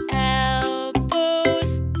 ears,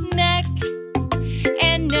 elbows, neck,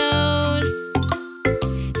 and nose.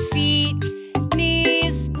 Feet,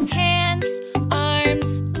 knees, hands,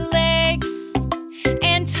 arms, legs,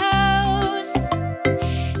 and toes.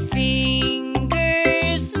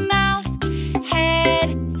 Fingers, mouth, head,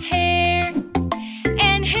 hair,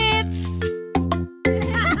 and hips.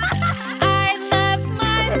 I love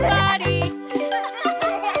my body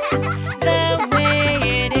the way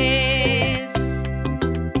it is.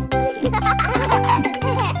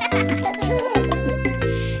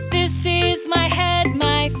 This is my head,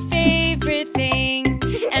 my favorite thing.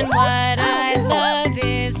 And what I love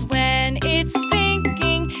is when it's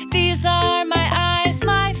thinking. These are my eyes,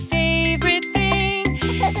 my favorite thing.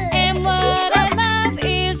 And what I love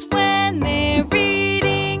is when they're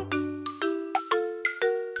reading.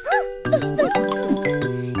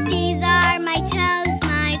 These are my toes,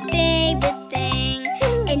 my favorite thing.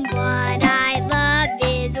 And what I love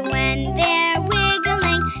is when they're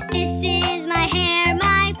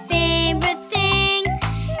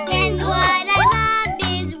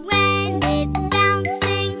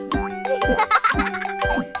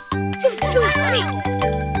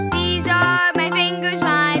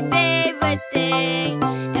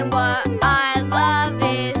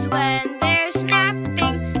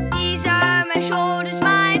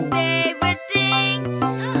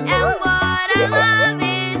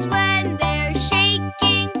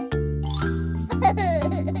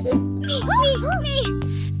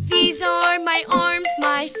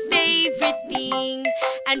favorite thing.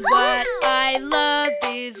 And what I love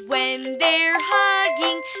is when they're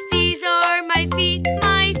hugging. These are my feet,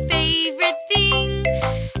 my favorite thing.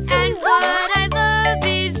 And what I love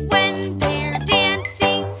is when they're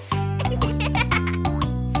dancing.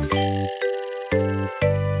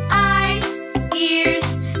 Eyes,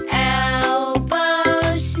 ears,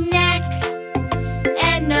 elbows, neck,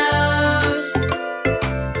 and nose.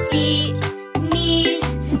 Feet,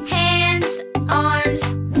 knees, hands, arms,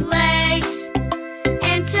 legs,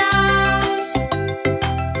 and toes.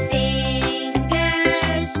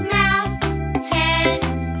 Fingers, mouth, head,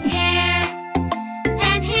 hair,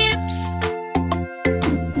 and hips.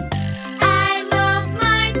 I love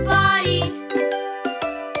my body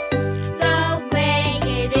the way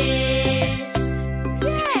it is.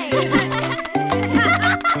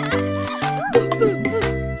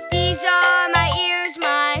 These are my ears,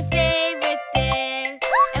 my favorite thing.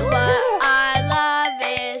 And what I love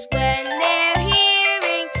is when they're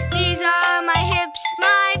hearing. These are my hips,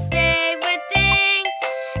 my favorite thing.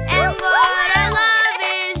 And what I love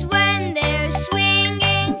is when they're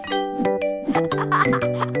swinging.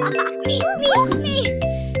 Me, me, me.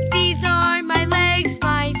 These are my legs,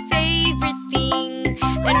 my favorite thing.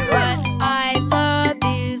 And what I love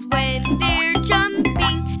is when they're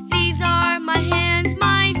jumping. These are my hands,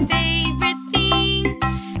 my favorite thing.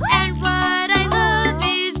 And what I love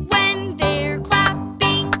is when they're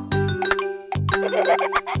clapping.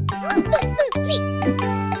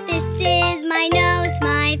 This is my nose,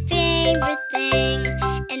 my favorite thing.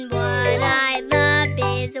 And what I love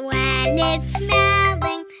is when it's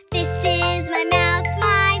smelling. This is my mouth,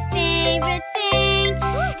 my favorite thing.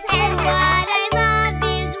 And what I love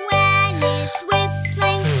is when it's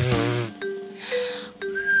whistling.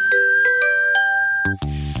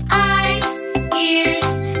 Eyes, ears,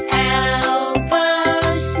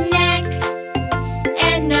 elbows, neck,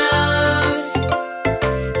 and nose.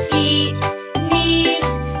 Feet, knees,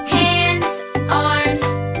 hands, arms,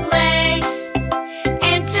 legs,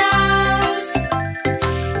 and toes.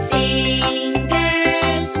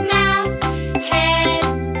 Fingers, mouth, head,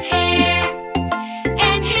 hair,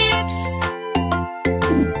 and hips.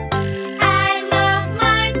 I love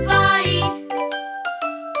my body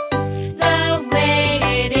the way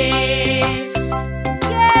it is.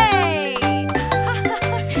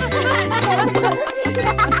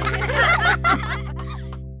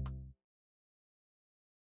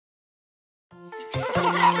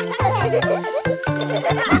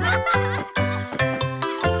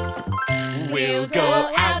 We'll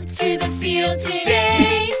go out to the field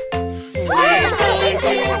today. We're going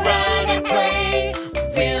to run and play.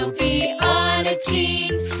 We'll be on a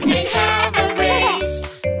team and have a race.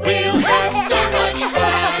 We'll have so much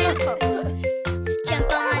fun.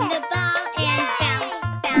 Jump on the ball and bounce,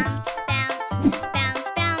 bounce, bounce, bounce,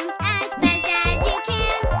 bounce as fast as you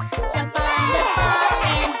can. Jump on the ball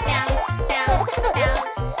and bounce, bounce,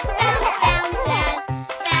 bounce, bounce, bounce as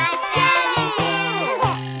fast as you can.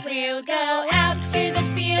 We'll go out to the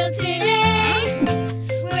field today.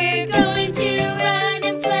 We're going to run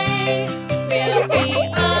and play. We'll be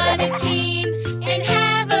on a team and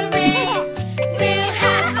have a race. We'll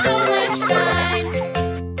have so much fun.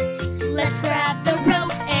 Let's grab the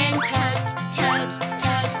rope and tug, tug,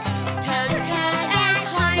 tug, tug, tug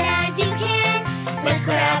as hard as you can. Let's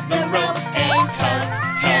grab the rope and tug,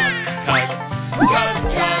 tug, tug, tug,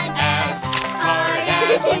 tug as hard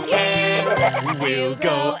as you can. We'll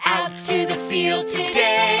go out to the field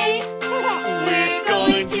today. We're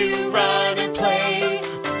going to run and play.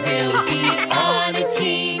 We'll be on a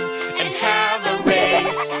team and have a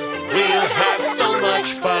race. We'll have so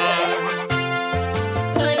much fun.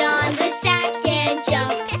 Put on the sack and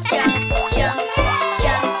jump, jump, jump,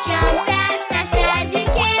 jump, jump as fast as you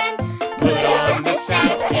can. Put on the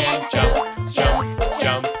sack and jump, jump,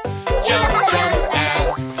 jump, jump, jump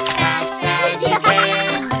as fast as you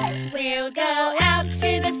can. We'll go out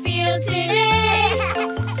to the field today.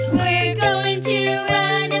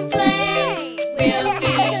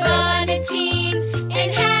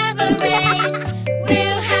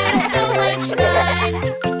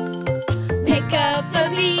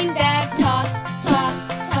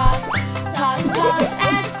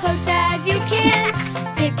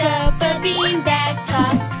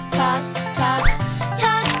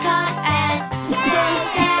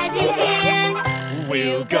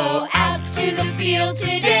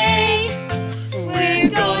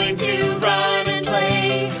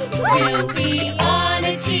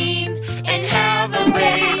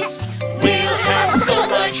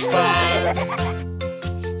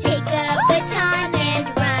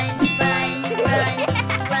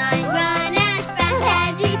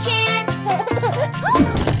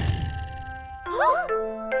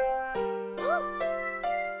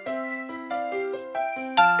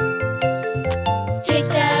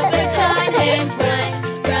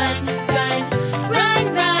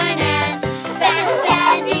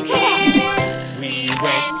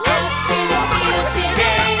 went out to the field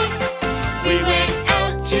today. We went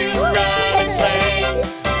out to run and play.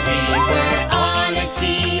 We were on a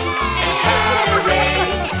team and had a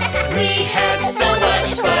race. We had so much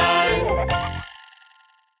fun.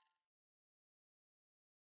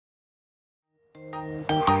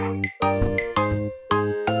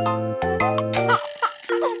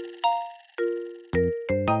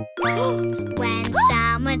 When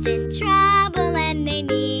someone's in trouble and they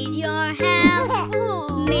need your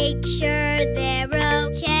help, make sure they're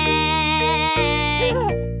okay.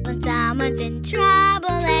 When someone's in trouble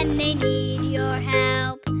and they need your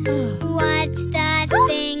help, what's the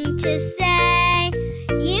thing to say?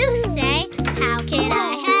 You say, how can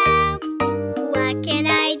I help? What can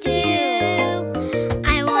I do?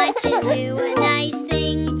 I want to do a nice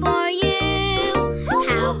thing for you.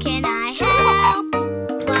 How can I help?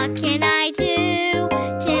 What can I do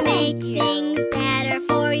to make things better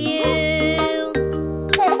for you?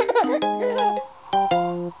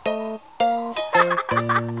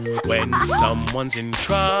 When someone's in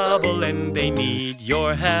trouble and they need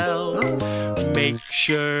your help, make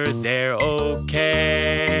sure they're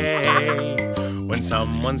okay. When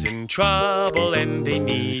someone's in trouble and they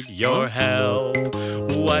need your help,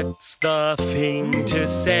 what's the thing to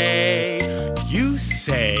say? You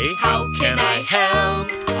say, How can I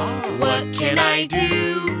help? What can I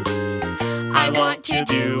do? I want to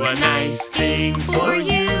do a nice thing for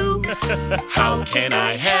you. How can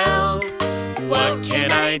I help? What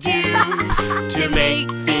can I do to make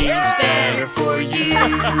things better for you?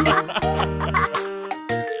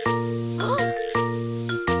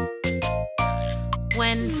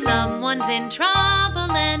 When someone's in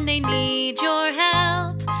trouble and they need your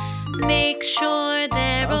help, make sure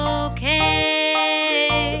they're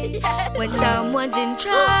okay. When someone's in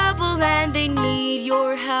trouble and they need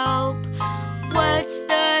your help, what's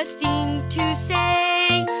the thing to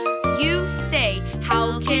say? You say,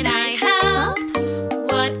 how can I help?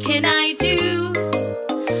 What can I do?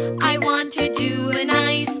 I want to do a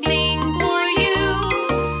nice thing for you.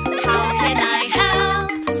 How can I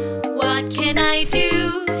help? What can I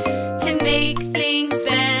do to make things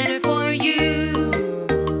better for you?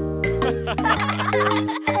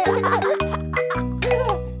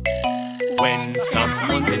 when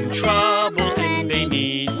someone's in trouble and they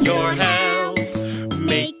need your help,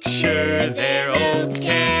 make sure they're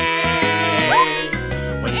okay.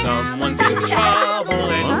 When someone's in trouble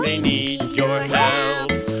and they need your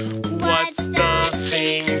help, what's the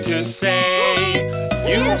thing to say?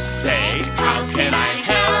 You say, how can I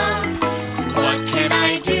help? What can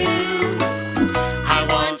I do? I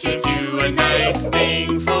want to do a nice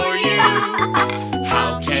thing for you.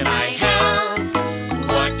 How can I help?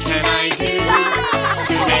 What can I do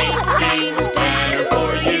to make things better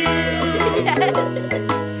for you?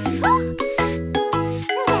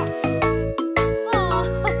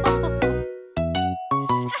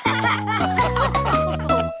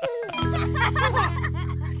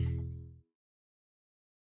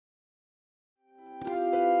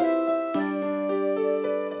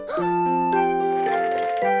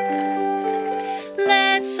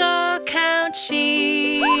 Let's all count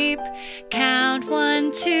sheep. Count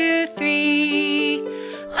 1, 2, 3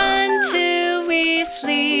 until we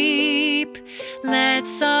sleep.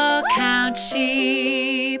 Let's all count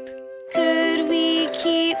sheep. Could we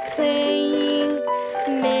keep playing,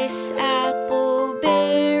 Miss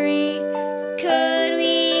Appleberry? Could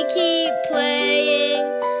we keep playing,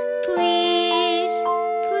 please,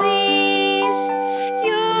 please?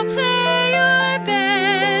 You'll play your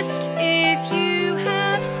best if you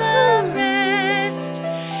have some rest.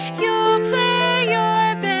 You'll play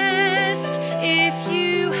your best if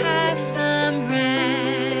you have some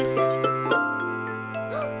rest.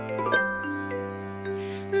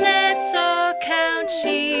 Let's all count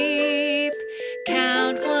sheep.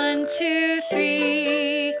 Count 1, 2,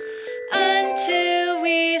 3 until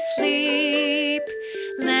we sleep.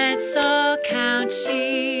 Let's all count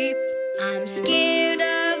sheep. I'm scared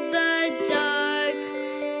of the dark,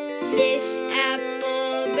 Miss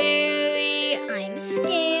Appleberry. I'm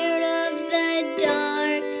scared of the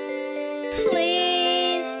dark.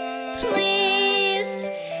 Please, please.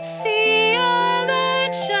 See our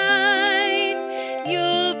light shine,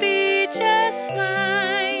 you'll be just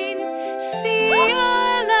fine. See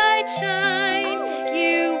our light shine,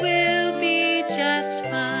 you will be just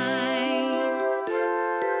fine.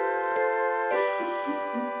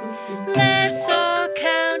 Let's all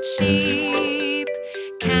count sheep.